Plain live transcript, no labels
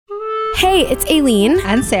Hey, it's Aileen.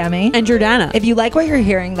 And Sammy. And Jordana. If you like what you're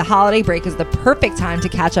hearing, the holiday break is the perfect time to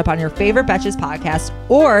catch up on your favorite Betches podcast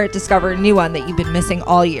or discover a new one that you've been missing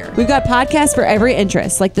all year. We've got podcasts for every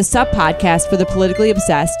interest, like the Sup podcast for the politically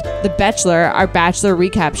obsessed, The Bachelor, our Bachelor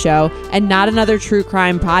recap show, and Not Another True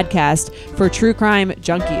Crime podcast for true crime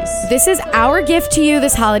junkies. This is our gift to you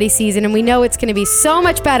this holiday season, and we know it's going to be so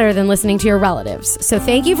much better than listening to your relatives. So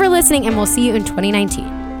thank you for listening, and we'll see you in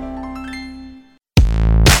 2019.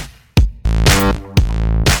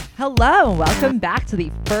 Hello, and welcome back to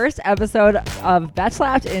the first episode of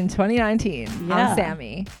Betchlapped in 2019. Yeah. I'm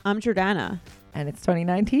Sammy. I'm Jordana. And it's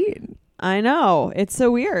 2019. I know. It's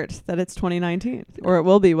so weird that it's 2019. Or it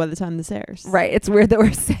will be by the time this airs. Right. It's weird that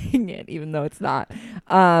we're saying it, even though it's not.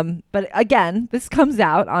 But again, this comes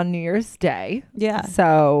out on New Year's Day. Yeah.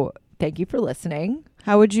 So thank you for listening.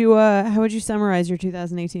 How would you summarize your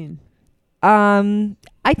 2018? I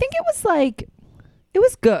think it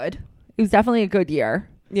was good. It was definitely a good year.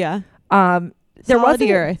 Yeah. There was a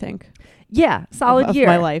year, I think. Yeah, solid of year.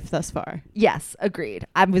 my life thus far. Yes, agreed.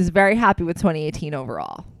 I was very happy with 2018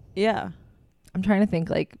 overall. Yeah. I'm trying to think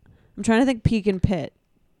peak and pit.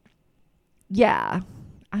 Yeah.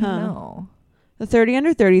 I don't know. The 30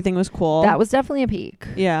 under 30 thing was cool. That was definitely a peak.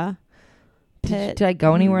 Yeah. Did I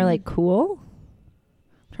go anywhere like cool?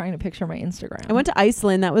 I'm trying to picture my Instagram. I went to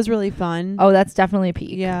Iceland. That was really fun. Oh, that's definitely a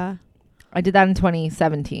peak. Yeah. I did that in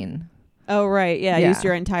 2017. Oh, right. Yeah. Yeah. I used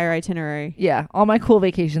your entire itinerary. Yeah. All my cool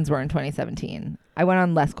vacations were in 2017. I went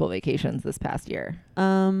on less cool vacations this past year.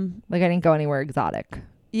 I didn't go anywhere exotic.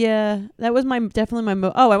 Yeah. That was definitely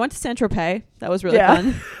my I went to Saint-Tropez. That was really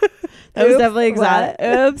fun. That was definitely exotic.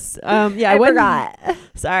 Oops. Yeah. I forgot.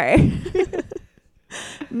 Sorry.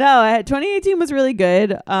 No, 2018 was really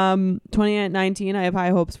good. 2019 I have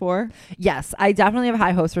high hopes for. Yes, I definitely have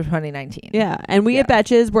high hopes for 2019. Yeah. And we at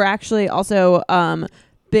Betches, we're actually also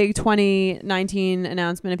big 2019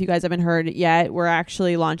 announcement. If you guys haven't heard it yet, we're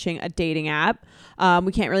actually launching a dating app.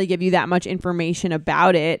 We can't really give you that much information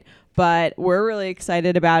about it, but we're really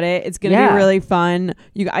excited about it. It's going to be really fun.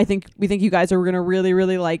 We think you guys are going to really,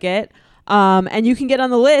 really like it. And you can get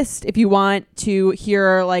on the list if you want to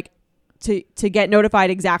hear to get notified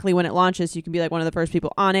exactly when it launches. So you can be like one of the first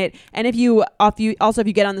people on it. And if you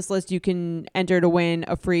get on this list, you can enter to win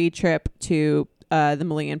a free trip to the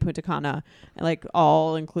Malayan Punta Cana, like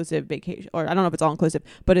all inclusive vacation, or I don't know if it's all inclusive,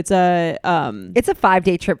 but it's a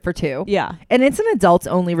 5-day trip for two. Yeah. And it's an adults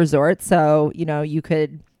only resort. So, you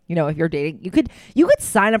could, if you're dating, you could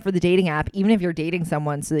sign up for the dating app, even if you're dating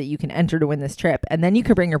someone, so that you can enter to win this trip. And then you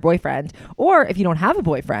could bring your boyfriend, or if you don't have a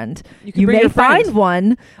boyfriend, you may find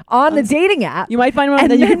one on the dating app. You might find one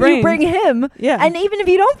and that then you can bring him. Yeah. And even if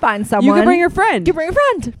you don't find someone, you can bring your friend. You bring a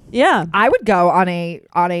friend. Yeah. I would go on a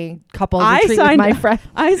couple retreat with my friend.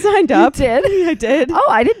 I signed up. You did? I did. Oh,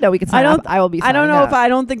 I didn't know we could sign up. I will be signing up. I don't know if I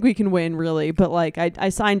don't think we can win really, but I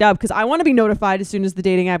signed up because I want to be notified as soon as the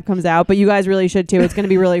dating app comes out, but you guys really should too. It's going to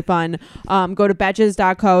be really fun. Go to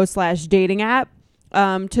betches.co/dating app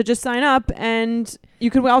to just sign up, and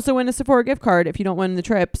you could also win a Sephora gift card if you don't win the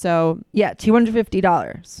trip. So yeah,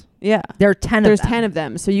 $250. Yeah, there's 10 of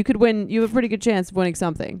them, so you could win. You have a pretty good chance of winning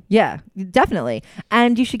something. Yeah, definitely.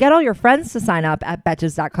 And you should get all your friends to sign up at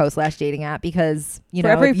betches.co/dating app, because for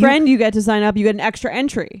every friend you get to sign up, you get an extra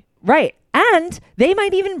entry. Right. And they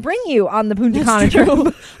might even bring you on the Punta Cana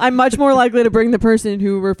trip. I'm much more likely to bring the person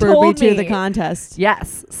who referred me to the contest.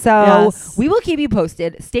 Yes. So we will keep you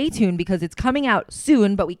posted. Stay tuned, because it's coming out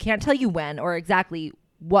soon, but we can't tell you when or exactly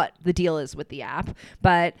what the deal is with the app.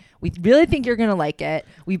 But we really think you're going to like it.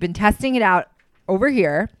 We've been testing it out over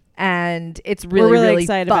here, and it's really, we're really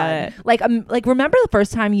excited fun. about it. Like remember the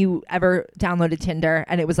first time you ever downloaded Tinder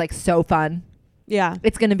and it was like so fun? Yeah,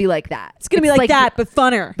 it's gonna be like that. It's gonna be like that, but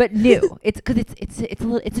funner, but new. It's because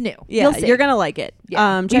it's new. Yeah, you're gonna like it.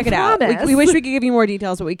 Yeah. Check it out. We wish we could give you more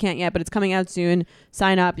details, but we can't yet. But it's coming out soon.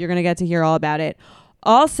 Sign up. You're gonna get to hear all about it.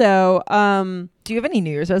 Also, do you have any New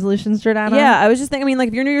Year's resolutions, Jordana? Yeah, I was just thinking. I mean,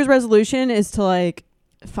 if your New Year's resolution is to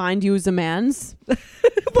find you a mans,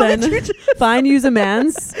 then find you a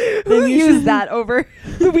mans. Who used that over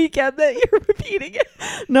the weekend that you're repeating it?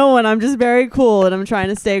 No one. I'm just very cool, and I'm trying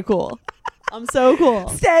to stay cool. I'm so cool.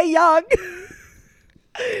 Stay young.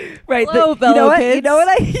 Right. Hello, fellow kids. You know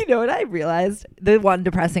what I realized? The one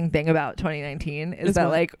depressing thing about 2019 is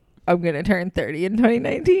that I'm gonna turn 30 in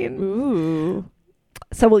 2019. Ooh.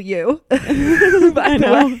 So will you? I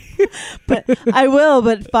know. But I will,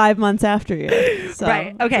 but 5 months after you. So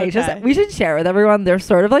right. Okay. We should share with everyone. There's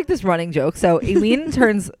sort of like this running joke. So Aileen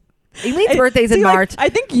Aileen's birthday's in March. I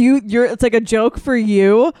think it's like a joke for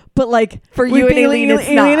you, but like For you and Aileen, it's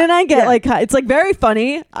not. Aileen and I get Yeah. like it's like very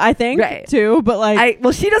funny, I think, Right. too. But like,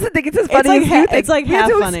 Well, she doesn't think it's as It's funny like as ha- you think. it's like We have half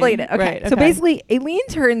to funny. explain it. Okay. Right, So okay. basically,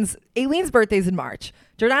 Aileen's birthday's in March.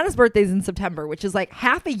 Jordana's birthday's in September, which is like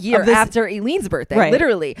half a year Of this- after Aileen's birthday. Right.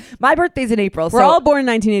 Literally. My birthday's in April. we're so all born in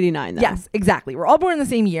 1989. Then. Yes, exactly. We're all born in the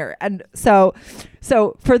same year. And so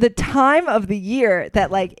for the time of the year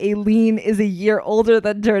that like Aileen is a year older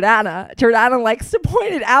than Jordana likes to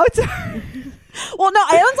point it out to her. Well, no,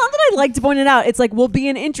 it's not that I like to point it out. It's like we'll be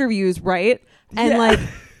in interviews, right? And Yeah. like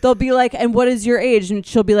they'll be like, "And what is your age?" And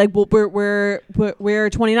she'll be like, "Well, we're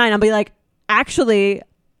 29." I'll be like, "Actually,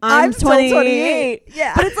 I'm still 28."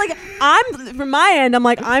 Yeah. But it's like from my end, I'm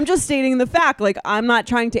like, I'm just stating the fact. Like I'm not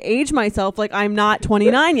trying to age myself. Like I'm not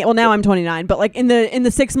 29 yet. Well, now I'm 29, but like in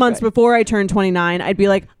the 6 months before I turned 29, I'd be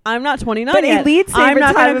like, I'm not 29 But yet. Aileen's I'm favorite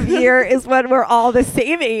not time gonna- of year is when we're all the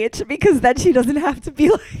same age because then she doesn't have to be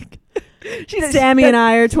like Sammy and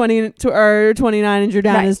I are 29 and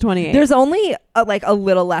Jordana Right. is 28. There's only like a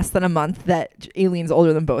little less than a month that Aileen's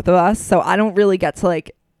older than both of us, so I don't really get to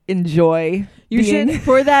like enjoy. You being- should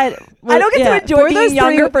for that. I don't get to enjoy for being those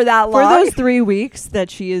younger for that long. For those 3 weeks that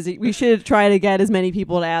she is, we should try to get as many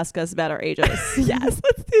people to ask us about our ages. Yes,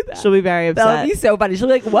 let's do that. She'll be very upset. That would be so funny. She'll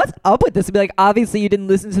be like, "What's up with this?" I'll be like, "Obviously, you didn't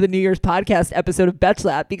listen to the New Year's podcast episode of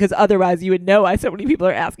Betchlap because otherwise you would know why so many people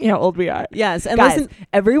are asking how old we are." Yes, and Guys, listen,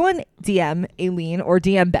 everyone DM Aileen or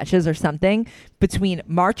DM Betches or something between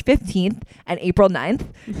March 15th and April 9th.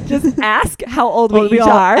 Just ask how old we each all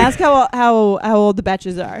are. ask how old the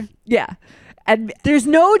betches are. Yeah. And There's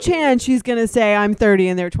no chance she's gonna say I'm 30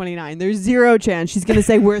 and they're 29. There's zero chance she's gonna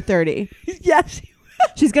say we're 30. yes,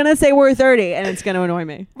 She's gonna say we're 30, and it's gonna annoy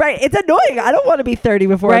me. right. It's annoying. I don't want to be 30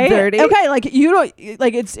 before I'm 30. Okay, like you don't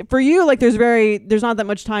like it's for you. Like there's not that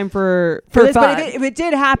much time for For this. fun. But if it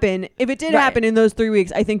did happen, Right. happen in those 3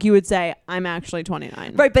 weeks, I think you would say I'm actually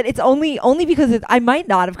 29. Right, but it's only because I might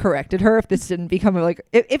not have corrected her if this didn't become like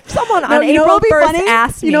if someone on you know April what'll be 1st funny?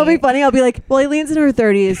 asked me, You know, what'll be funny. I'll be like, well, Aileen's in her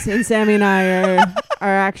 30s, and Sammy and I are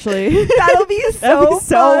actually that'll be that'd be so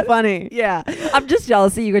fun. funny. Yeah, I'm just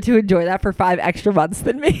jealous that you get to enjoy that for 5 extra months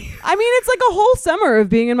than me. I mean, it's like a whole summer of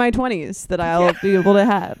being in my 20s that I'll be able to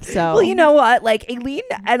have. So Well, you know what? Like Aileen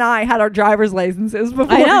and I had our driver's licenses before.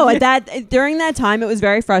 I know you. during that time it was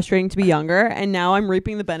very frustrating to be younger, and now I'm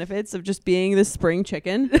reaping the benefits of just being this spring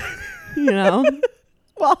chicken. You know,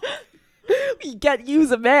 Well, we get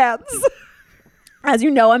use a man's. as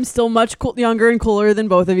you know, I'm still much younger and cooler than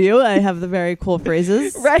both of you. I have the very cool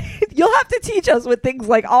phrases. Right? You'll have to teach us what things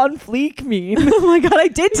like on fleek mean. Oh my god, I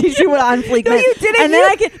did teach you what on fleek No, meant. you didn't. And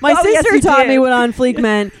then my Oh, yes, sister you taught me did. what on fleek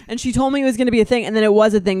meant, and she told me it was going to be a thing, and then it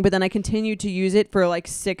was a thing, but then I continued to use it for like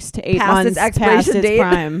 6 to 8 Past months its expiration past its date.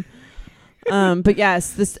 prime. But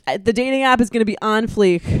yes, the dating app is going to be on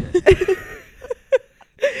fleek.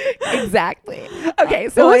 Exactly. Okay,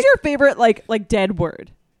 so what was your favorite like dead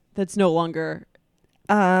word that's no longer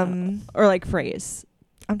or or like phrase?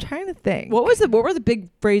 I'm trying to think. What were the big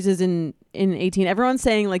phrases in 18? Everyone's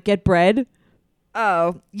saying like get bread.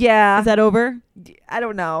 Oh, yeah. Is that over? I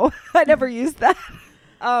don't know. I never used that.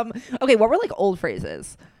 Okay, what were like old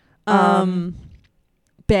phrases?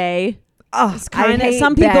 Bay. Oh, It's kind I of hate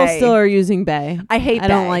some people bae. still are using bay. I hate I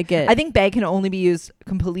don't bae. like it. I think bae can only be used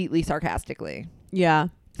completely sarcastically. Yeah.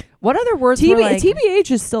 What other words were like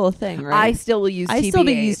TBH is still a thing, right? I still will use TBH. I still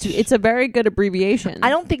be used to. It's a very good abbreviation. I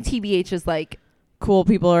don't think TBH is like Cool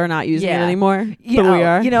people are not using it Yeah. anymore, you but know, we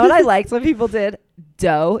are. You know what I liked when people did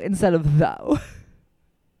dough instead of though.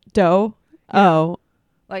 Dough. Oh,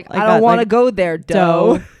 Like Like I don't that, want to like go there,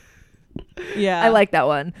 dough. yeah. I like that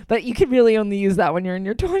one, but you can really only use that when you're in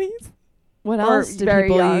your 20s. What or else do very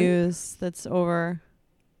people young. use that's over?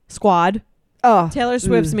 Squad. Oh, Taylor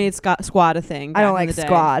Swift's Ugh. made squad a thing. I don't back in like the day.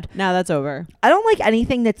 squad. Now that's over. I don't like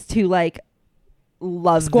anything that's too like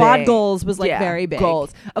loving. Squad goals was like Yeah, very big.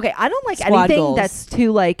 Goals. Okay, I don't like Squad anything goals. that's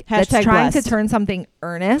too like that's Hashtag trying to blessed. turn something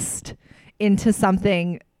earnest into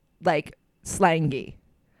something like slangy.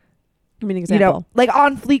 Give me an You example. know, like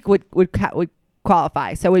on fleek would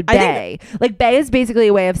qualify. So would I bae. Like bae is basically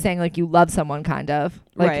a way of saying like you love someone, kind of.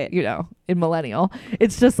 Like, Right. you know, in millennial,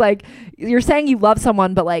 it's just like you're saying you love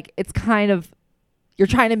someone, but like it's kind of you're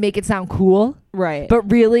trying to make it sound cool, Right.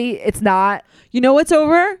 but really it's not. You know what's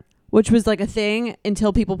over? Which was like a thing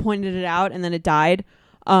until people pointed it out, and then it died.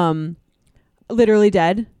 Literally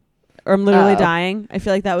dead. Or I'm literally Oh. dying. I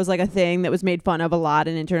feel like that was like a thing that was made fun of a lot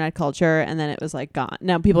in internet culture, and then it was like gone.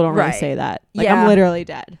 Now people don't really Right. say that. Like Yeah. I'm literally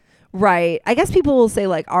dead. Right. I guess people will say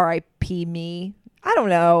like R.I.P. me. I don't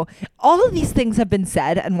know. All of these things have been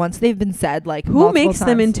said, and once they've been said, like Who multiple makes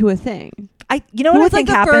them times- into a thing? You know Who what I was like think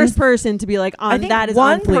the happens? first person to be like I on think that is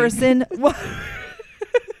one on fleek? person.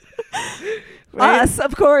 Right? Us,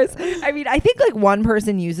 of course. I mean, I think like one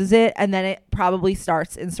person uses it and then it probably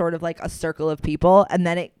starts in sort of like a circle of people and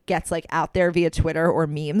then it gets like out there via Twitter or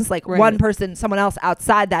memes. Like Right. one person, someone else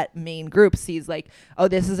outside that main group sees like, oh,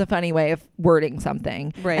 this is a funny way of wording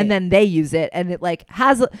something. Right. And then they use it and it like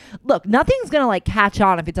has, look, nothing's going to like catch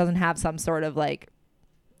on if it doesn't have some sort of like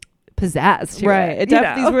pizzazz to Right. it.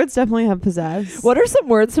 These words definitely have pizzazz. What are some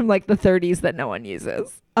words from like the 30s that no one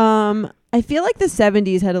uses? I feel like the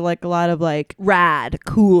 70s had like a lot of like Rad,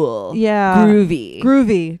 cool, yeah, groovy.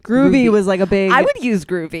 groovy was like a big. I would use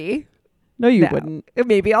groovy. No, you No. wouldn't.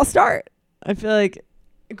 Maybe I'll start. I feel like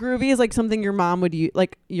groovy is like something your mom would use,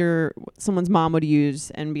 like someone's mom would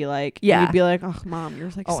use and be like, and Yeah. you'd be like, oh, mom, you're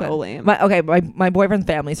like so lame. My boyfriend's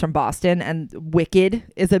family's from Boston, and wicked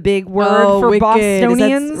is a big word Oh, for wicked.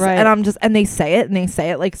 Bostonians. Right. And they say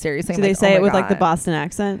it like seriously. Do I'm they like, say oh it my with like the God. Boston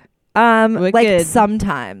accent? Like Wicked.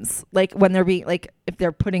 sometimes, like when they're being like if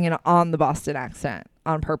they're putting it on the Boston accent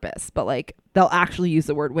on purpose, but like they'll actually use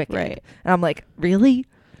the word wicked. Right. And I'm like, really?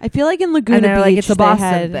 I feel like in Laguna And they're Beach, like, it's a they Boston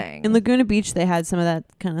had- thing. In Laguna Beach, they had some of that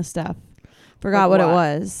kind of stuff. Forgot Like what it what?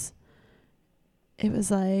 was. It was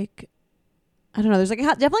like, I don't know. There's like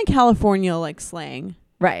definitely California like slang.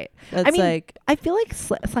 Right. That's mean, like I feel like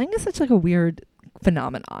slang is such like a weird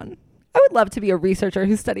phenomenon. I would love to be a researcher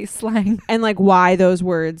who studies slang. and like why those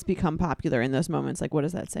words become popular in those moments. Like, what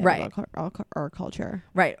does that say Right. about our culture?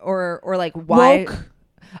 Right. Or like why Woke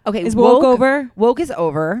okay, is woke over. Woke is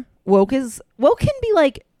over. Woke can be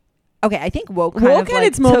like okay, I think woke kind Woke of had like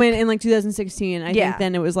its moment in like 2016. I Yeah. think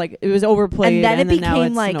then it was like it was overplayed, and then it now became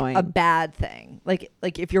it's like annoying. a bad thing. Like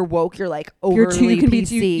if you're woke, you're like You're overly too, you can be PC.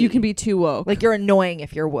 too, you can be too woke. like you're annoying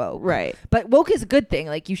if you're woke. right, But woke is a good thing.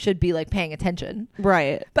 Like you should be like paying attention.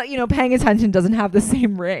 right, But paying attention doesn't have the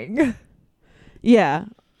same ring. yeah.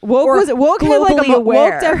 Woke Or had like globally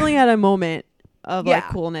aware. woke definitely had a moment of like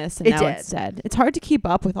Yeah, coolness, and it now did. it's dead. It's hard to keep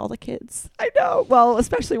up with all the kids. I know. Well,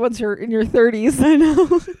 especially once you're in your 30s. I know.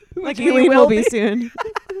 Which like we Eileen will will be soon.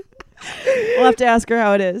 We'll have to ask her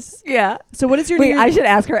how it is. Yeah. So what is your Wait, New I Year's- should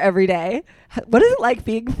ask her every day. What is it like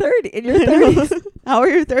being 30 in your 30s? How are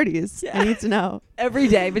your 30s? Yeah. I need to know. Every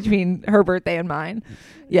day between her birthday and mine.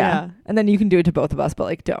 Yeah. Yeah. And then you can do it to both of us, but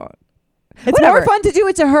like don't. It's Whatever. more fun to do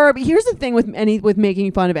it to her, but here's the thing with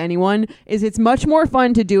making fun of anyone is it's much more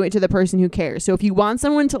fun to do it to the person who cares. So if you want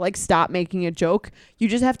someone to like stop making a joke, you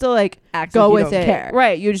just have to like Act go like you with don't it. care.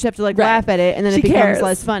 Right. You just have to like Right. laugh at it and then She it becomes cares.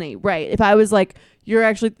 less funny. Right. If I was like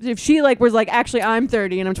if she like was like actually I'm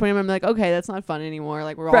 30 and I'm 20, I'm like, okay, that's not fun anymore.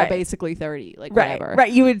 Like we're all Right. basically 30. Like Right. whatever.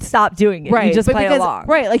 Right. You would stop doing it. Right. You just but play because, along.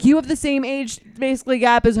 Right. Like you have the same age basically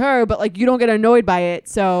gap as her, but like you don't get annoyed by it.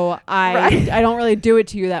 So Right. I don't really do it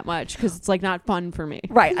to you that much because it's like not fun for me.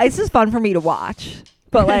 Right. It's just fun for me to watch.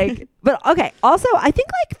 But like, but okay. Also, I think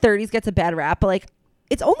like 30s gets a bad rap, but like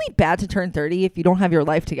it's only bad to turn 30 if you don't have your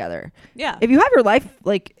life together. Yeah. If you have your life,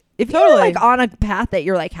 like, if you're Totally. like on a path that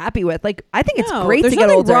you're like happy with, like, I think it's No, great there's to get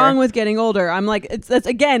nothing older. wrong with getting older. I'm like, it's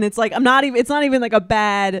like I'm not even. It's not even like a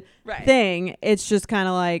bad Right. thing. It's just kind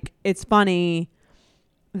of like it's funny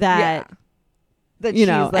that That you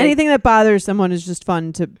know she's, like- anything that bothers someone is just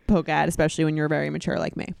fun to poke at, especially when you're very mature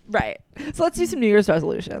like me. Right. So let's do some New Year's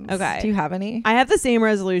resolutions. Okay. Do you have any? I have the same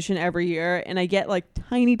resolution every year, and I get like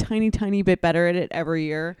tiny bit better at it every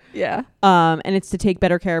year. Yeah. And it's to take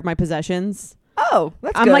better care of my possessions. Oh,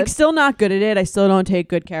 that's I'm good. like still not good at it. I still don't take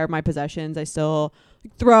good care of my possessions. I still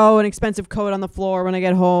throw an expensive coat on the floor when I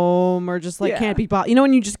get home, or just like Yeah. can't be bothered. You know,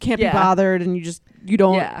 when you just can't Yeah. be bothered and you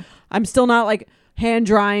don't. Yeah. I'm still not like hand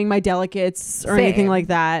drying my delicates or anything Same. like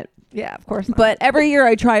that. Yeah, of course. Not. But every year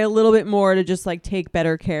I try a little bit more to just like take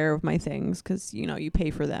better care of my things because you pay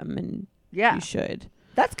for them and yeah, you should.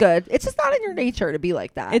 that's good. It's just not in your nature to be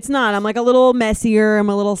like that. It's not. I'm like a little messier. I'm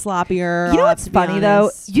a little sloppier. You know I'll what's have to be funny though?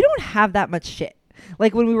 honest. You don't have that much shit.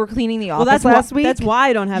 Like when we were cleaning the office Well, that's last why, week. That's why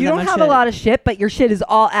I don't have you that don't much have shit. a lot of shit, but your shit is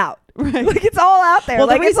all out. Right. Like it's all out there. Well,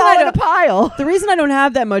 the like it's reason all I in a don't- pile. The reason I don't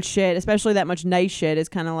have that much shit, especially that much nice shit, is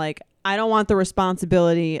kind of like I don't want the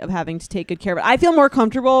responsibility of having to take good care of it. I feel more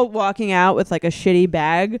comfortable walking out with like a shitty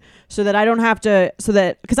bag so that I don't have to,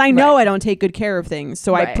 because I know Right. I don't take good care of things.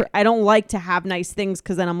 So Right. I don't like to have nice things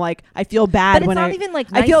because then I'm like, I feel bad But it's when not I, even like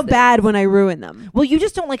I nice feel things. bad when I ruin them. Well, you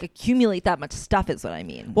just don't like accumulate that much stuff, is what I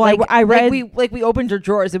mean. Well, like, I read- we opened your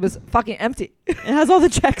drawers, it was fucking empty. It has all the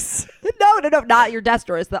checks. no, not your desk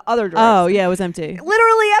drawers, the other drawers. Oh yeah, it was empty.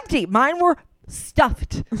 Literally empty. Mine were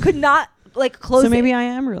stuffed. Could not like close. So maybe it. I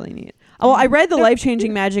am really neat. Oh, I read The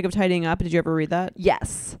Life-Changing Magic of Tidying Up. Did you ever read that?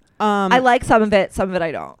 Yes. I like some of it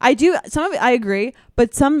I don't. I do some of it. I agree,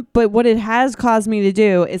 but what it has caused me to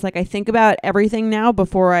do is like I think about everything now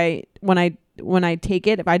before when I take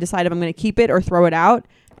it, if I decide if I'm going to keep it or throw it out.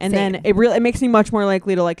 And Same. then it makes me much more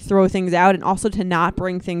likely to like throw things out, and also to not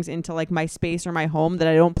bring things into like my space or my home that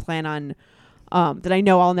I don't plan on, that I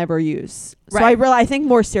know I'll never use. Right. So I think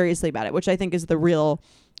more seriously about it, which I think is the real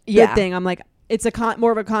good thing. I'm like, it's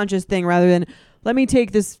more of a conscious thing rather than let me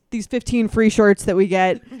take these 15 free shirts that we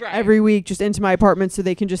get every week just into my apartment so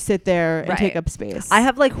they can just sit there and take up space. I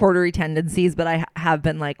have like hoardery tendencies, but I have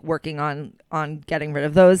been like working on getting rid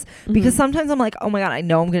of those because sometimes I'm like, oh my God, I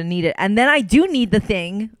know I'm going to need it. And then I do need the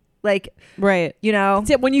thing. Like, right. You know,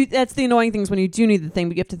 that's the annoying thing is when you do need the thing,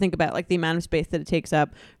 but you have to think about like the amount of space that it takes up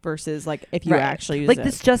versus like if you actually use like it.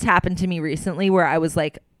 this just happened to me recently where I was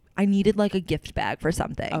like, I needed like a gift bag for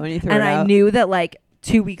something. Oh, and you threw it and I out? knew that like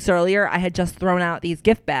 2 weeks earlier I had just thrown out these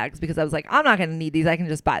gift bags because I was like, I'm not going to need these. I can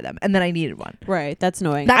just buy them. And then I needed one. Right. That's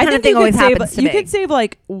annoying. That I kind of think thing you always could save, happens to you me. could save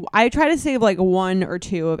like, I try to save like 1 or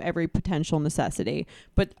 2 of every potential necessity.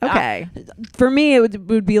 But Okay. for me, it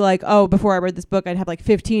would be like, oh, before I read this book, I'd have like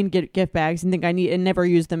 15 gift bags and think I need and never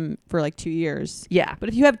use them for like 2 years. Yeah. But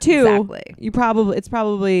if you have 2, Exactly. it's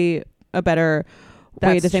probably a better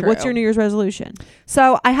way That's to think. true. What's your New Year's resolution?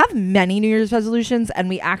 So I have many New Year's resolutions, and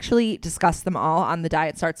we actually discussed them all on The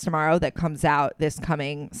Diet Starts Tomorrow that comes out this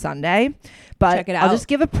coming Sunday. But Check it I'll out. just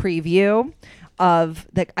give a preview of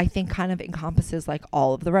that I think kind of encompasses like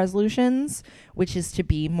all of the resolutions, which is to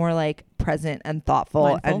be more like present and thoughtful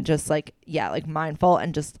Mindful. and just like, like mindful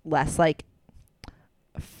and just less like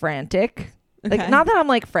frantic. Okay. Like, not that I'm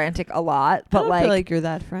like frantic a lot, but I don't like, feel like you're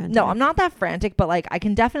that friend. no, I'm not that frantic, but like I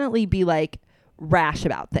can definitely be like rash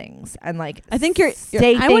about things and like I think you're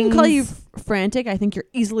say I wouldn't call you things- frantic. I think you're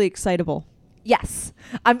easily excitable. Yes,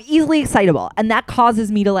 I'm easily excitable, and that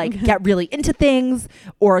causes me to like get really into things,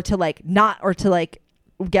 or to like not, or to like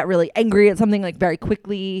get really angry at something like very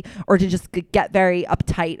quickly, or to just get very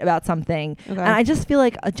uptight about something. Okay. And I just feel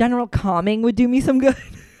like a general calming would do me some good.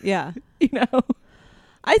 Yeah. You know,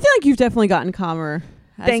 I feel like you've definitely gotten calmer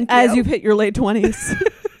as you. you've hit your late 20s.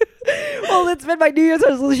 Well, it's been my New Year's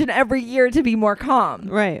resolution every year to be more calm.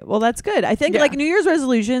 Right. Well, that's good. I think Yeah. like New Year's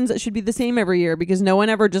resolutions should be the same every year because no one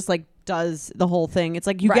ever just like does the whole thing. It's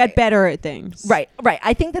like you Right. get better at things. Right.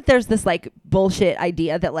 I think that there's this like bullshit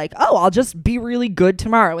idea that like, oh, I'll just be really good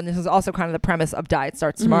tomorrow. And this is also kind of the premise of Diet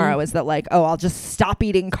Starts Tomorrow is that like, oh, I'll just stop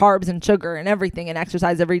eating carbs and sugar and everything and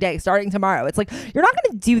exercise every day starting tomorrow. It's like, you're not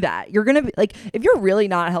going to do that. You're going to be like, if you're really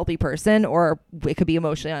not a healthy person, or it could be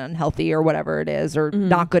emotionally unhealthy or whatever it is, or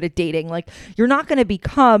not good at dating, like you're not going to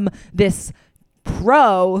become this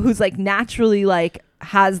pro who's like naturally like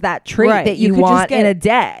has that trait Right. that You you could just want get- in a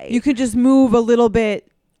day. You could just move a little bit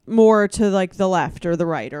more to like the left or the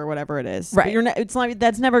right or whatever it is. Right. But you're it's not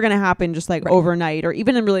that's never going to happen just like Right. overnight or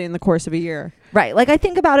even really in the course of a year. Right. Like I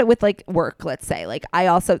think about it with like work, let's say. Like I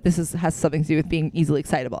also, has something to do with being easily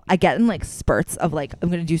excitable. I get in like spurts of like, I'm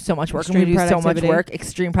going to do so much work. I'm Extreme going to do so much productivity. work,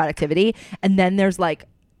 extreme productivity. And then there's like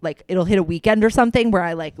it'll hit a weekend or something where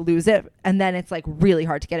I like lose it. And then it's like really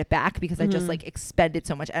hard to get it back because I just like expended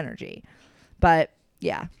so much energy. But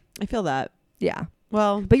yeah. I feel that. Yeah.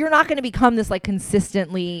 Well, But you're not going to become this like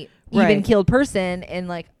consistently Right. even keeled person in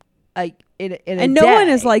like in a and no one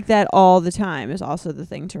is day. like that all the time is also the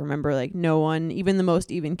thing to remember. Like no one, even the most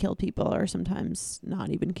even keeled people are sometimes not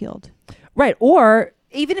even keeled. Right. Or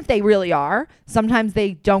even if they really are, sometimes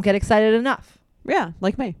they don't get excited enough. Yeah,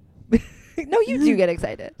 like me. No, you do get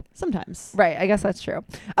excited. Sometimes. Right. I guess that's true.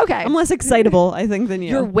 Okay. I'm less excitable, I think, than you.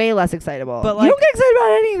 You're way less excitable. But, you like- don't get excited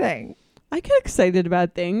about anything. I get excited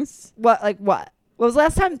about things. What? Like what? What was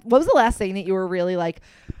the last thing that you were really like,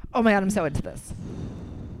 oh my God, I'm so into this?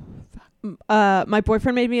 My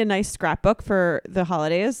boyfriend made me a nice scrapbook for the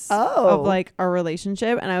holidays of like our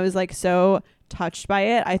relationship, and I was like so touched by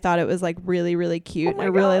it. I thought it was like really, really cute. Oh my I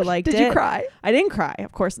really gosh. liked it. Did you cry? I didn't cry,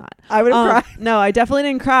 of course not. I would have cried. No, I definitely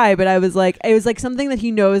didn't cry, but I was like, it was like something that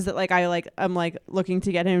he knows that like I'm like looking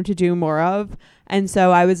to get him to do more of. And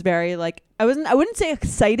so I was very like, I wouldn't say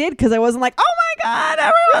excited because I wasn't like, oh my God,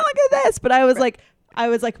 everyone look at this. But I was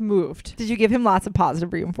like moved. Did you give him lots of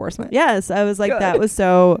positive reinforcement? Yes, I was like, Good. that was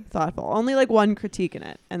so thoughtful. Only like one critique in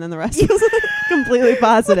it. And then the rest was completely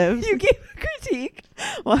positive. You gave a critique.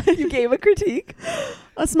 What? You gave a critique.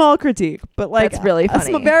 A small critique, but like That's really a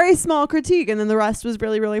funny. very small critique. And then the rest was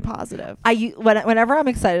really, really positive. Whenever I'm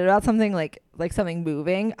excited about something like something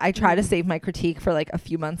moving, I try to save my critique for like a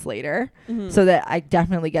few months later, so that I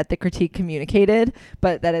definitely get the critique communicated,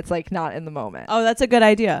 but that it's like not in the moment. Oh, that's a good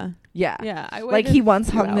idea. Yeah. Yeah. I Like waited he once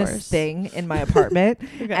a few hung this hours. thing in my apartment,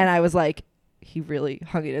 Okay. and I was like, he really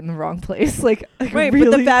hung it in the wrong place. Like Right, really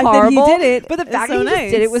but the fact horrible. that he did it, But the is fact so that he nice.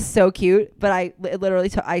 just did it was so cute. But I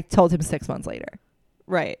literally I told him 6 months later.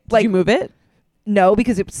 Right. Did like- you move it? No,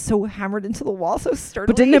 because it was so hammered into the wall so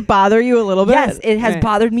sturdily. But didn't it bother you a little bit? Yes, it has Right.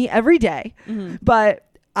 bothered me every day. Mhm. But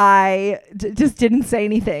I just didn't say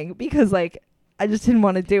anything because like I just didn't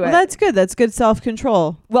want to do Well, it. that's good. That's good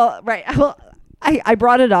self-control. Well, right. Well, I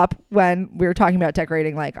brought it up when we were talking about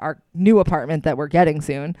decorating like our new apartment that we're getting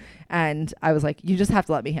soon, and I was like, you just have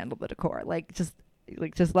to let me handle the decor.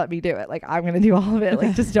 Just let me do it. Like I'm gonna do all of it.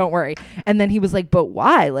 Like just don't worry. And then he was like, but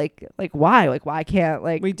why? Like why? Like why can't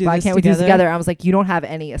We do why this can't we do this together? together? I was like, you don't have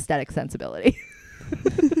any aesthetic sensibility.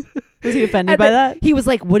 Was he offended And by then that? he was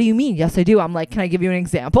like, what do you mean? Yes, I do. I'm like, can I give you an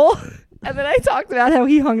example? And then I talked about how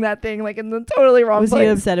he hung that thing like in the totally wrong Was place. he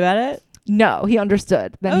upset about it? No, he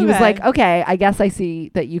understood. Then he was Okay. like, okay, I guess I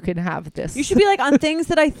see that you can have this. You should be like, on things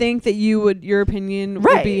that I think that your opinion would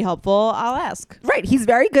Right. be helpful, I'll ask. Right. He's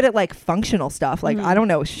very good at like functional stuff. Like Mhm. I don't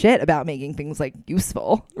know shit about making things like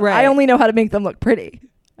useful. Right. I only know how to make them look pretty.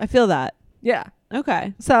 I feel that. Yeah.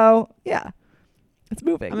 Okay. So yeah, it's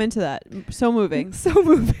moving. I'm into that. So moving. so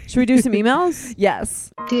moving. Should we do some emails?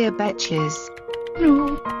 Yes. Dear Betches,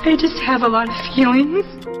 No, I just have a lot of feelings.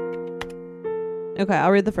 Okay,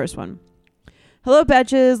 I'll read the first one. Hello,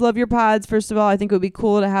 Betches. Love your pods. First of all, I think it would be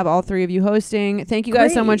cool to have all three of you hosting. Thank you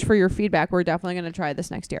guys so Great. much for your feedback. We're definitely going to try this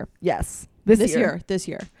next year. Yes. This year.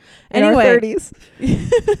 year. In our 30s.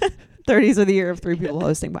 30s are the year of three people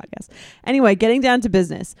hosting podcasts. Anyway, getting down to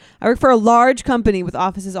business. I work for a large company with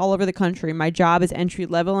offices all over the country. My job is entry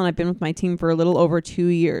level, and I've been with my team for a little over 2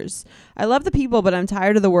 years. I love the people, but I'm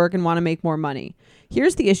tired of the work and want to make more money.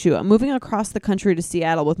 Here's the issue. I'm moving across the country to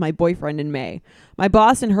Seattle with my boyfriend in May. My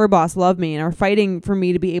boss and her boss love me and are fighting for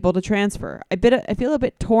me to be able to transfer. I feel a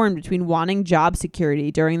bit torn between wanting job security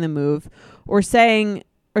during the move or saying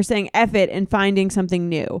F it and finding something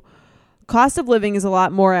new. Cost of living is a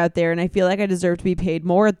lot more out there, and I feel like I deserve to be paid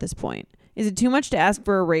more at this point. Is it too much to ask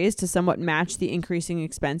for a raise to somewhat match the increasing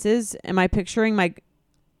expenses? Am I picturing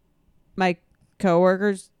my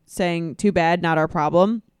coworkers saying, too bad, not our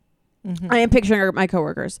problem? Mhm. I am picturing my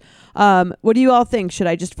coworkers. What do you all think? Should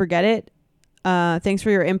I just forget it? Thanks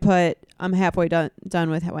for your input. I'm halfway done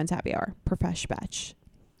with When's Happy Hour. Profesh Batch.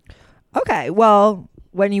 Okay. Well,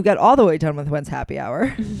 when you get all the way done with When's Happy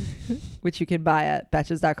Hour, which you can buy at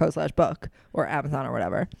betches.co/book or Amazon or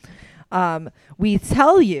whatever, we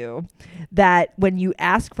tell you that when you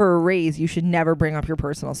ask for a raise, you should never bring up your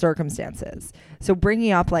personal circumstances. So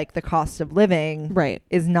bringing up like the cost of living Right.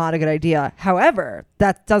 is not a good idea. However,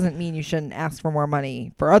 that doesn't mean you shouldn't ask for more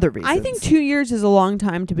money for other reasons. I think 2 years is a long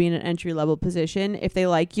time to be in an entry level position. If they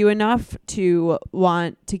like you enough to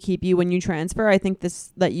want to keep you when you transfer, I think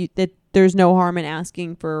that there's no harm in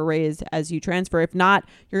asking for a raise as you transfer. If not,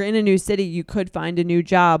 you're in a new city, you could find a new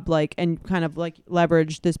job and kind of like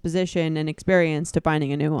leverage this position and experience to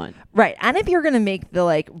finding a new one. Right. And if you're going to make the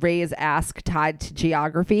like raise ask tied to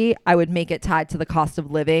geography, I would make it tied to the cost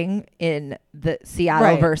of living in the Seattle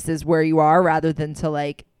Right. versus where you are, rather than to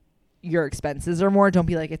like your expenses are more. Don't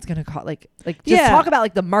be like, it's going to cost like just Yeah. talk about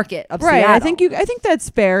like the market of Right. Seattle. I think that's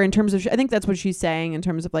fair in terms of, I think that's what she's saying in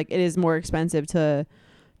terms of like, it is more expensive to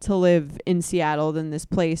live in Seattle than this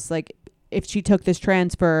place. Like if she took this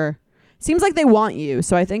transfer, seems like they want you.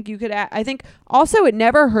 So I think you could, I think also it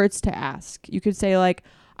never hurts to ask. You could say like,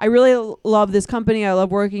 I really love this company. I love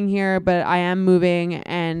working here, but I am moving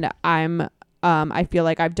and I feel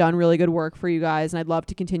like I've done really good work for you guys and I'd love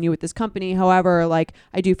to continue with this company. However, like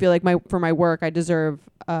I do feel like for my work, I deserve,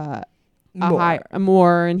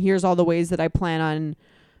 more. And here's all the ways that I plan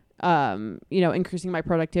on, increasing my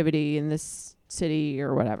productivity in this city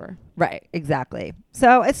or whatever. Right. Exactly.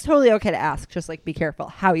 So it's totally okay to ask. Just like be careful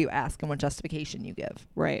how you ask and what justification you give.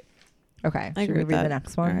 Right. Okay. I Should agree we with read that. the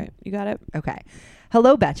next one? All right. You got it. Okay.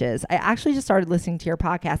 Hello, Betches. I actually just started listening to your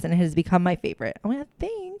podcast and it has become my favorite. Oh, yeah,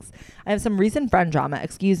 thanks. I have some recent friend drama.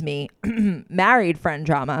 Married friend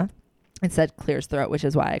drama. It said clears throat, which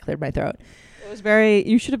is why I cleared my throat. It was very,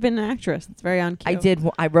 you should have been an actress. It's very on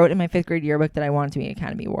cue. I wrote in my 5th grade yearbook that I wanted to be an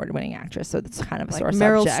Academy Award winning actress. So that's kind of a Like sore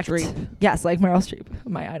Meryl subject. Streep. Yes, like Meryl Streep,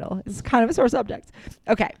 my idol. It's kind of a sore subject.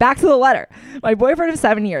 Okay, back to the letter. My boyfriend of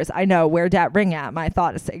 7 years. I know where dat ring at. My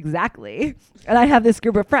thoughts exactly. And I have this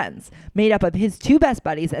group of friends made up of his 2 best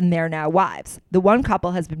buddies and their now wives. The one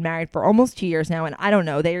couple has been married for almost 2 years now, and I don't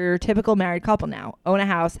know. They are your typical married couple now. Own a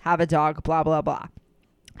house, have a dog, blah, blah, blah.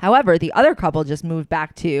 However, the other couple just moved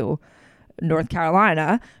back to North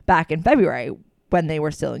Carolina back in February when they were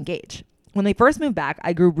still engaged. When they first moved back,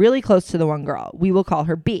 I grew really close to the one girl. We will call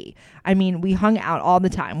her B. I mean, we hung out all the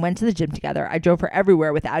time, went to the gym together. I drove her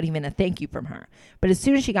everywhere without even a thank you from her. But as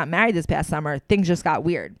soon as she got married this past summer, things just got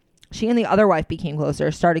weird. She and the other wife became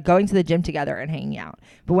closer, started going to the gym together and hanging out.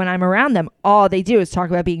 But when I'm around them, all they do is talk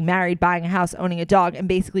about being married, buying a house, owning a dog, and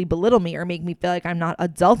basically belittle me or make me feel like I'm not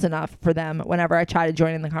adult enough for them whenever I try to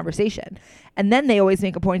join in the conversation. And then they always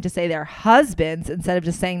make a point to say their husbands instead of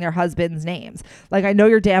just saying their husbands' names. Like, I know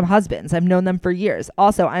your damn husbands. I've known them for years.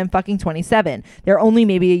 Also, I'm fucking 27. They're only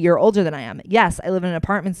maybe a year older than I am. Yes, I live in an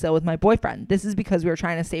apartment still with my boyfriend. This is because we were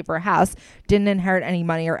trying to save for a house, didn't inherit any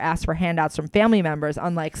money or ask for handouts from family members,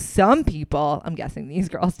 unlike some people. I'm guessing these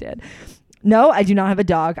girls did. No, I do not have a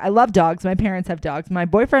dog. I love dogs. My parents have dogs. My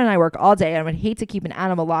boyfriend and I work all day, and I would hate to keep an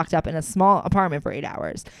animal locked up in a small apartment for 8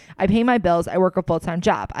 hours. I pay my bills. I work a full-time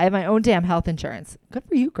job. I have my own damn health insurance. Good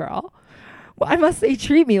for you, girl. Why must they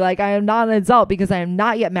treat me like I am not an adult because I am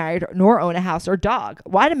not yet married nor own a house or dog?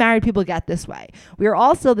 Why do married people get this way? We are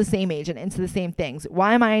all still the same age and into the same things.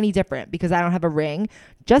 Why am I any different? Because I don't have a ring?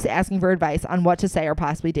 Just asking for advice on what to say or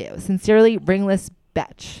possibly do. Sincerely, ringless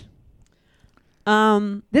bitch.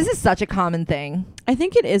 This is such a common thing. I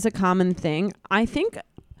think it is a common thing. I think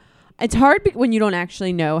it's hard when you don't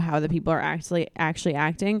actually know how the people are actually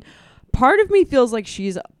acting. Part of me feels like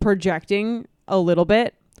she's projecting a little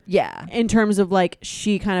bit. Yeah. In terms of like,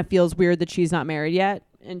 she kind of feels weird that she's not married yet.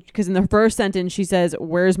 And because in the first sentence, she says,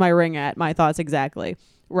 "Where's my ring at?" My thoughts exactly.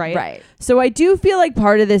 Right. Right. So I do feel like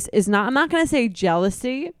part of this is not, I'm not going to say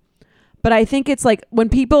jealousy, but I think it's like when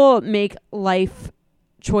people make life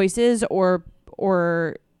choices or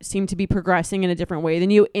seem to be progressing in a different way than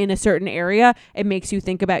you in a certain area, it makes you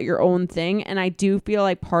think about your own thing. And I do feel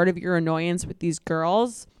like part of your annoyance with these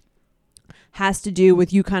girls has to do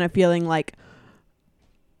with you kind of feeling like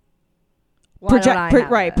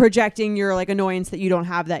projecting your like annoyance that you don't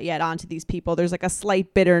have that yet onto these people. There's like a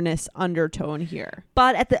slight bitterness undertone here.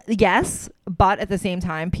 But at the same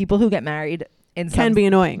time, people who get married can be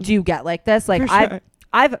annoying. Do get like this? Like, sure.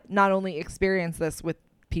 I've not only experienced this with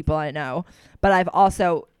people I know, but I've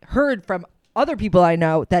also heard from other people I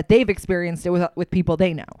know that they've experienced it with people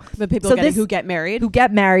they know. The people who get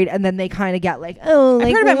married, and then they kind of get like, oh,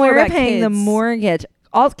 like, I've heard more about paying kids. The mortgage.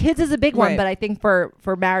 All kids is a big one, Right. but I think for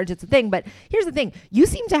marriage it's a thing. But here's the thing: you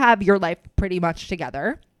seem to have your life pretty much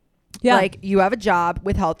together. Yeah. Like, you have a job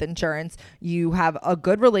with health insurance. You have a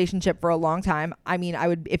good relationship for a long time. I mean, I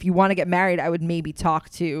would, if you want to get married, I would maybe talk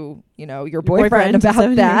to, your boyfriend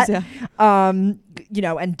about that,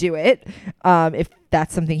 and do it. If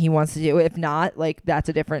that's something he wants to do. If not, like, that's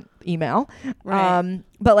a different email. Right.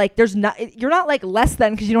 But like, you're not like less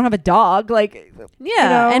than because you don't have a dog. Like,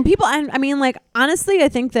 and people, and I mean, like, honestly, I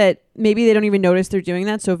think that maybe they don't even notice they're doing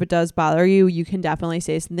that. So if it does bother you, you can definitely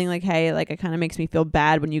say something like, hey, like, it kind of makes me feel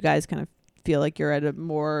bad when you guys kind of feel like you're at a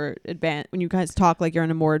more advanced, when you guys talk like you're in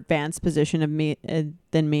a more advanced position of me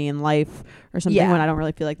than me in life or something, when I don't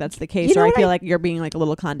really feel like that's the case, or I feel like you're being like a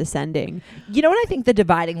little condescending. You know what I think the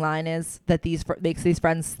dividing line is that makes these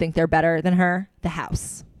friends think they're better than her? The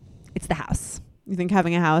house. It's the house. You think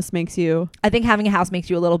having a house makes you? I think having a house makes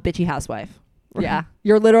you a little bitchy housewife. Yeah.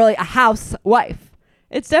 You're literally a housewife.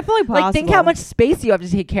 It's definitely possible. Like, think how much space you have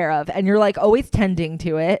to take care of, and you're like always tending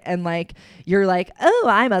to it, and like you're like, oh,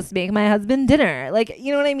 I must make my husband dinner. Like,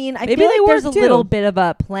 you know what I mean? I feel like there's a little bit of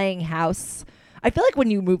a playing house. I feel like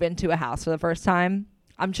when you move into a house for the first time,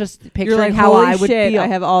 I'm just picturing like, how I would feel. I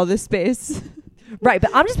have all this space. Right,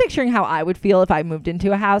 but I'm just picturing how I would feel if I moved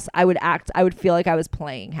into a house. I would feel like I was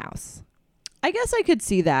playing house. I guess I could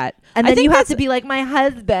see that. And then you have to be like, my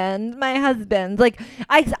husband. Like,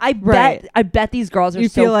 I bet these girls are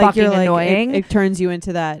so fucking annoying. It turns you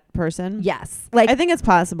into that person. Yes. Like, I think it's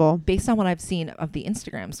possible. Based on what I've seen of the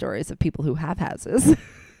Instagram stories of people who have houses,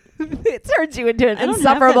 it turns you into an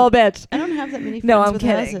insufferable bitch. I don't have that many friends I'm with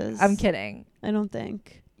kidding. houses. I'm kidding. I don't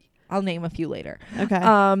think. I'll name a few later.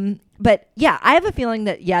 Okay. But yeah, I have a feeling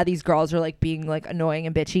that, these girls are like being like annoying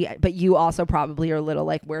and bitchy, but you also probably are a little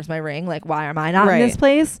like, where's my ring? Like, why am I not in this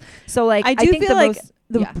place? So like, I think feel like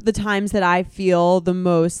the times that I feel the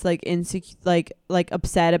most like insecure, like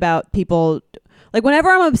upset about people, like whenever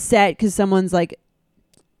I'm upset because someone's like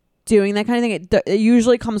doing that kind of thing, it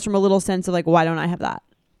usually comes from a little sense of like, why don't I have that?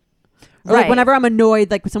 Or like whenever I'm annoyed,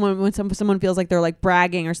 like when someone feels like they're like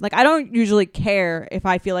bragging or something, like I don't usually care if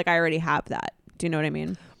I feel like I already have that. Do you know what I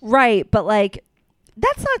mean? Right. But like,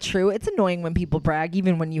 that's not true. It's annoying when people brag,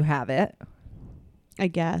 even when you have it. I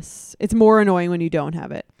guess it's more annoying when you don't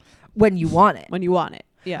have it. When you want it. When you want it.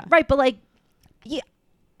 Yeah. Right. But like,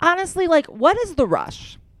 honestly, like, what is the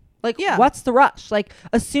rush? Like, yeah. What's the rush? Like,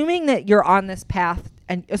 assuming that you're on this path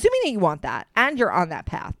and assuming that you want that and you're on that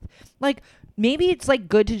path, like, maybe it's like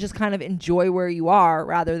good to just kind of enjoy where you are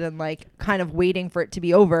rather than like kind of waiting for it to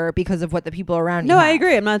be over because of what the people around you No, have. I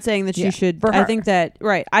agree. I'm not saying that Yeah, you should. for I her. think that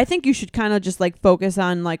I think you should kind of just like focus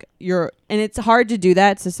on like and it's hard to do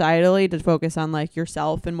that societally, to focus on like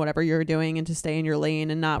yourself and whatever you're doing and to stay in your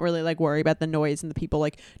lane and not really like worry about the noise and the people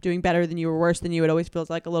like doing better than you or worse than you. It always feels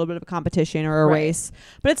like a little bit of a competition or a Right. race,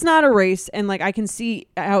 but it's not a race. And like I can see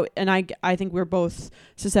how, and I think we're both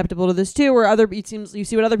susceptible to this too, where it seems you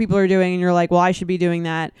see what other people are doing and you're like, well, I should be doing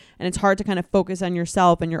that, and it's hard to kind of focus on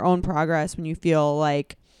yourself and your own progress when you feel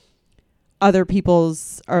like other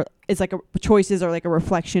people's it's like choices are like a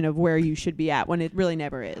reflection of where you should be at, when it really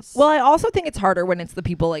never is. Well, I also think it's harder when it's the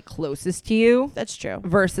people like closest to you that's true.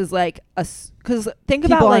 versus like us, because think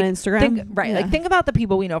People about on like Instagram? right? Yeah. Like think about the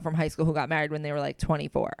people we know from high school who got married when they were like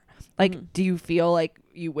 24. Like, Mhm. do you feel like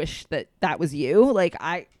you wish that was you? Like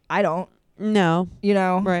I don't, No. you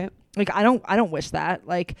know, Right. like I don't wish that.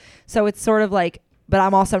 Like, so it's sort of like, but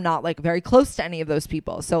I'm also not like very close to any of those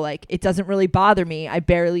people, so like it doesn't really bother me. I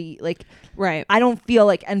barely like, Right. I don't feel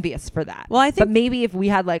like envious for that. Well, I But think maybe if we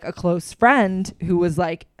had like a close friend who was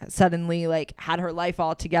like suddenly like had her life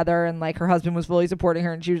all together and like her husband was fully supporting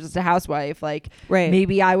her and she was just a housewife, like right.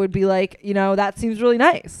 maybe I would be like, you know, that seems really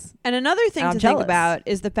nice. And another thing I'm to jealous. think about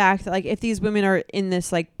is the fact that like if these women are in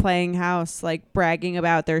this like playing house, like bragging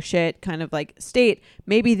about their shit kind of like state,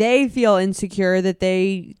 maybe they feel insecure that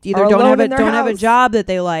they either Are don't alone have in their a house. job that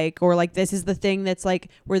they like, or like this is the thing that's like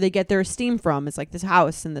where they get their esteem from. It's like this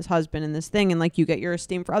house and this husband and this thing, and like you get your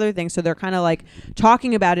esteem for other things. So they're kind of like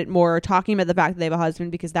talking about it more, talking about the fact that they have a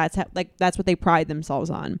husband because that's that's what they pride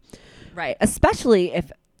themselves on. Right. Especially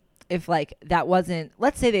if like that wasn't,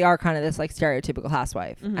 let's say they are kind of this like stereotypical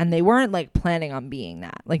housewife Mhm. and they weren't like planning on being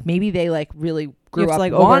that. Like maybe they like really You grew have to, up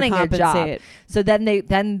like wanting a job. overcompensate. So then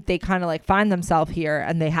they kind of like find themselves here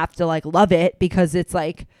and they have to like love it, because it's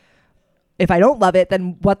like, if I don't love it,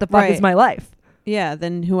 then what the fuck is Right. my life? Yeah,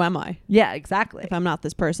 then who am I Yeah, exactly. if I'm not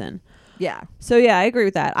this person? Yeah. So yeah, I agree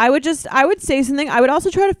with that. I would say something. I would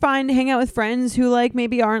also try to hang out with friends who like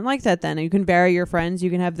maybe aren't like that. Then you can vary your friends.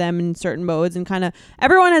 You can have them in certain modes, and kind of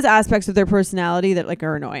everyone has aspects of their personality that like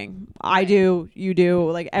are annoying. I do, you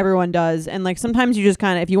do, like everyone does. And like sometimes you just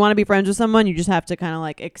kind of, if you want to be friends with someone, you just have to kind of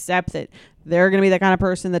like accept that they're going to be the kind of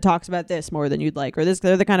person that talks about this more than you'd like, or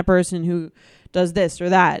they're the kind of person who does this or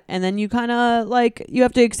that. And then you kind of like, you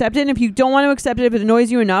have to accept it. And if you don't want to accept it, if it annoys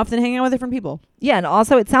you enough, then hang out with different people. Yeah, and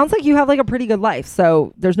also it sounds like you have like a pretty good life,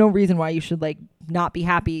 so there's no reason why you should like not be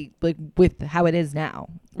happy like with how it is now,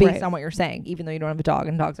 based Right. on what you're saying. Even though you don't have a dog,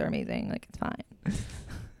 and dogs are amazing, like it's fine.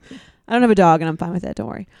 I don't have a dog and I'm fine with that. Don't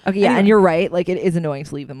worry. Okay, yeah, Anyway. and you're right. Like it is annoying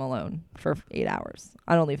to leave them alone for 8 hours.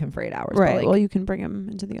 I don't leave him for 8 hours, Right. But, like, Well, you can bring him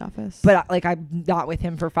into the office. but like I'm not with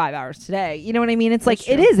him for 5 hours today. You know what I mean? It's That's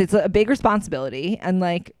like true. it's a big responsibility, and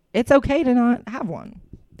like it's okay to not have one.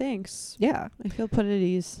 thanks. Yeah, I feel put at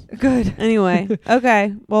ease. good, Anyway,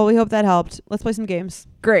 okay. Well, we hope that helped. Let's play some games.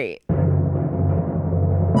 great.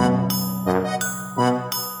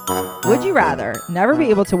 Would you rather never be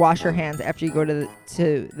able to wash your hands after you go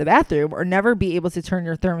to the bathroom, or never be able to turn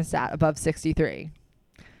your thermostat above 63?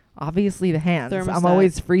 Obviously, the hands. I'm Thermostat.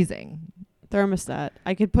 always freezing. Thermostat.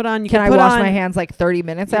 I could put on. You Can I could put wash on, my hands like 30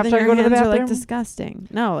 minutes Then after I your go to the hands are bathroom? like disgusting.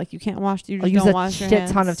 No, like you can't wash. You I'll just use don't a wash your shit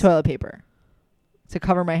hands. ton of toilet paper to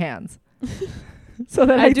cover my hands. So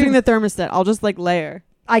that I'm doing the thermostat. I'll just like layer.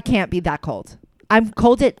 I can't be that cold. I'm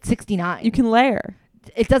cold at 69. You can layer.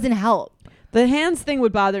 It doesn't help. The hands thing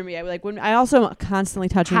would bother me. I would like when I also am constantly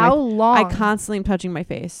touching. How I long? constantly am touching my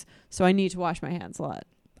face, so I need to wash my hands a lot.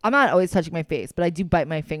 I'm not always touching my face, but I do bite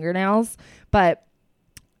my fingernails. But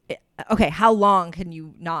okay, how long can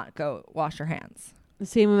you not go wash your hands? The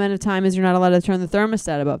same amount of time as you're not allowed to turn the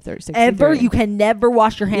thermostat above 36. Ever? You can never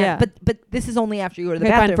wash your hands. Yeah. But this is only after you go to the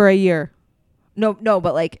okay, fine bathroom. for a year. No,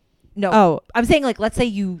 but like no. Oh, I'm saying like let's say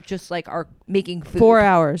you just like are making food 4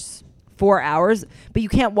 hours. 4 hours, but you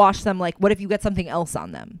can't wash them. Like, what if you get something else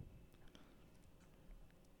on them?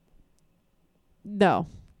 No,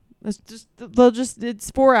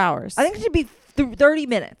 it's 4 hours. I think it should be 30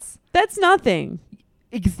 minutes. that's nothing.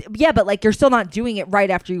 Yeah, but like you're still not doing it right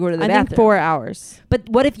after you go to the I bathroom. think 4 hours. But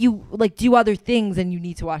what if you like do other things and you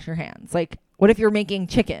need to wash your hands? Like, what if you're making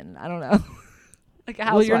chicken? I don't know. Like a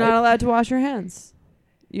housewife. Well, you're not allowed to wash your hands.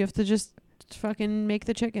 You have to just fucking make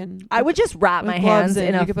the chicken. I would just wrap With my gloves hands in.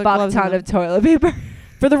 in You a could put fuck gloves in ton them. of toilet paper.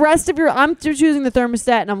 For the rest of I'm choosing the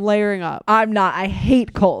thermostat and I'm layering up. I'm not. I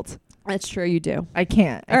hate cold. That's true. You do. I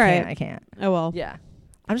can't. All right. I can't. Oh well. Yeah.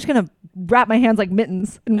 I'm just gonna wrap my hands like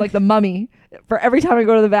mittens and like the mummy for every time I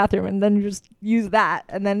go to the bathroom, and then just use that,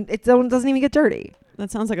 and then it doesn't even get dirty. That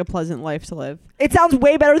sounds like a pleasant life to live. It sounds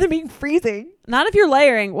way better than being freezing. Not if you're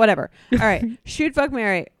layering. Whatever. All right. Shoot, fuck,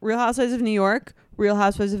 marry. Real Housewives of New York. Real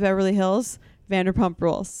Housewives of Beverly Hills. Vanderpump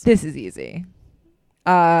Rules. This is easy.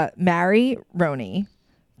 Marry Roni,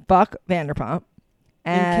 fuck Vanderpump,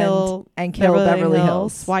 and kill Beverly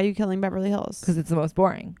Hills. Why are you killing Beverly Hills? Because it's the most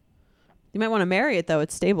boring. You might want to marry it though.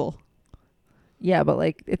 It's stable. Yeah, but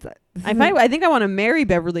like it's. I think I want to marry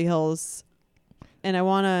Beverly Hills, and I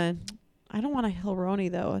don't want to kill Roni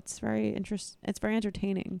though. It's very It's very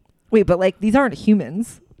entertaining. Wait, but like these aren't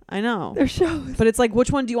humans. I know. They're shows. But it's like, which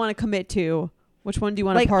one do you want to commit to? Which one do you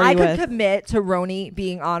want to party I with? could commit to Roni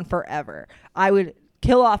being on forever. I would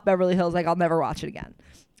kill off Beverly Hills. Like I'll never watch it again.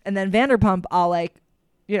 And then Vanderpump, I'll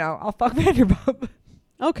fuck Vanderpump.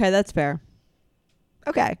 Okay, that's fair.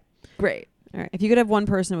 Okay, great. All right. If you could have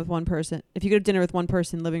if you could have dinner with one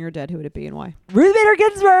person, living or dead, who would it be and why? Ruth Bader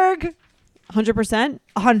Ginsburg. 100%?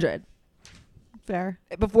 100. Fair.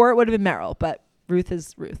 Before it would have been Meryl, but Ruth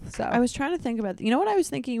is Ruth. So I was trying to think about, you know what I was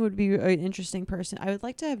thinking would be an interesting person? I would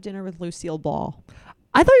like to have dinner with Lucille Ball.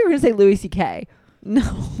 I thought you were going to say Louis C.K. No.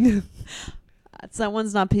 That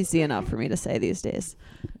one's not PC enough for me to say these days.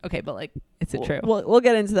 Okay, but like, is it true? We'll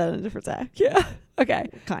get into that in a different time. Yeah. Okay.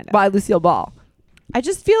 Kind of. By Lucille Ball. I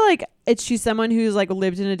just feel like she's someone who's like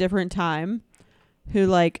lived in a different time, who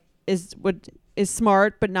like is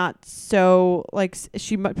smart but not so like,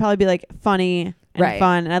 she might probably be like funny and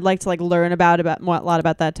fun, and I'd like to like learn a lot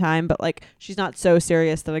about that time, but like she's not so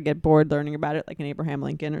serious that I get bored learning about it, like an Abraham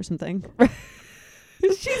Lincoln or something.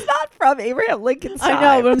 She's not from Abraham Lincoln's time. I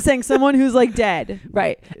know, but I'm saying someone who's like dead.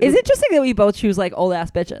 Right. It's interesting that we both choose like old ass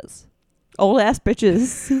bitches. Old ass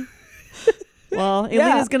bitches. Well,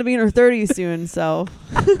 Alina's gonna be in her 30s soon, so.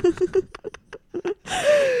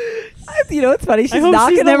 You know, it's funny. She's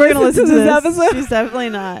never gonna listen to this episode. She's definitely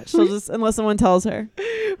not. She'll just, unless someone tells her.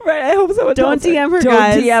 Right. I hope someone don't tells DM her, Don't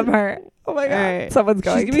guys. DM her. Oh my god. Right. Someone's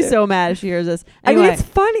going. She's gonna be so mad if she hears this. Anyway, Anyway, I mean, it's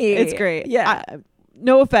funny. it's great. Yeah.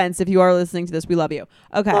 No offense if you are listening to this. We love you.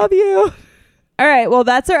 Okay. Love you. All right. Well,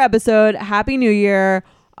 that's our episode. Happy New Year.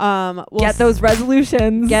 We'll get those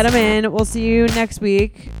resolutions. Get them in. We'll see you next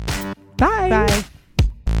week. Bye. Bye.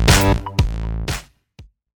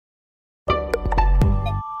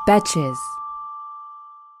 Betches.